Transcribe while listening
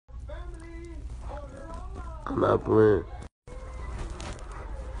I'm not playing.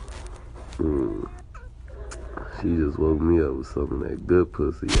 She just woke me up with some of that good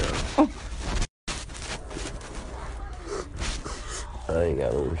pussy, y'all. I ain't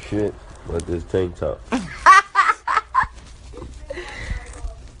got no shit but this tank top.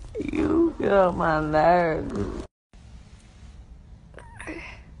 You get on my nerves.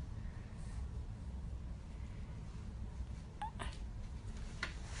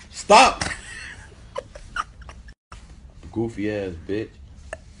 Stop! Goofy ass bitch.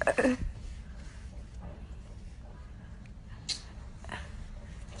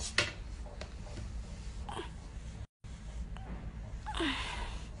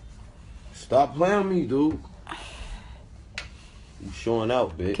 Stop playing with me, dude. You showing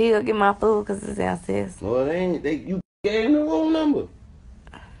out, bitch. Can you go get my food? Because it's downstairs. No, it ain't. You gave him the wrong number.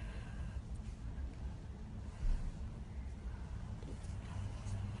 I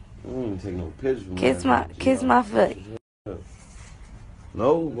don't even take no pictures from Kiss my foot.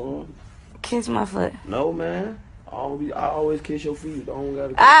 No, boy. Kiss my foot. No, man. I always kiss your feet. Don't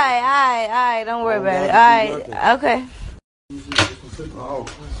gotta. Alright. Don't worry about it. Alright. Okay. Oh.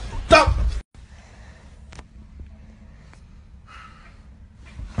 Stop!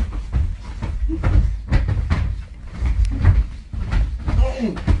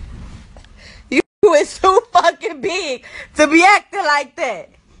 You is too fucking big to be acting like that.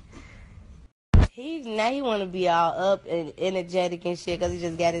 Now he want to be all up and energetic and shit because he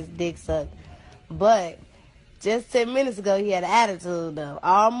just got his dick sucked. But just 10 minutes ago, he had an attitude though,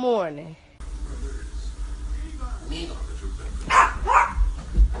 all morning.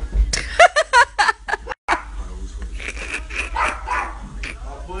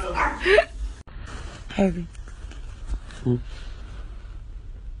 Herbie. What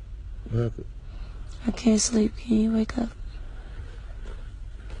happened? I can't sleep. Can you wake up?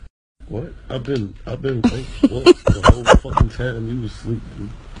 What? I've been the whole fucking time you was asleep, dude.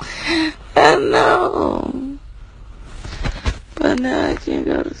 I know. But now I can't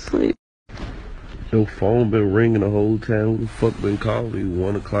go to sleep. Your phone been ringing the whole time. Who the fuck been calling you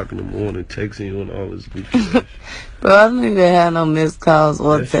 1 o'clock in the morning, texting you and all this bitch? Bro, I don't even have no missed calls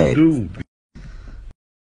or yes, texts. you do.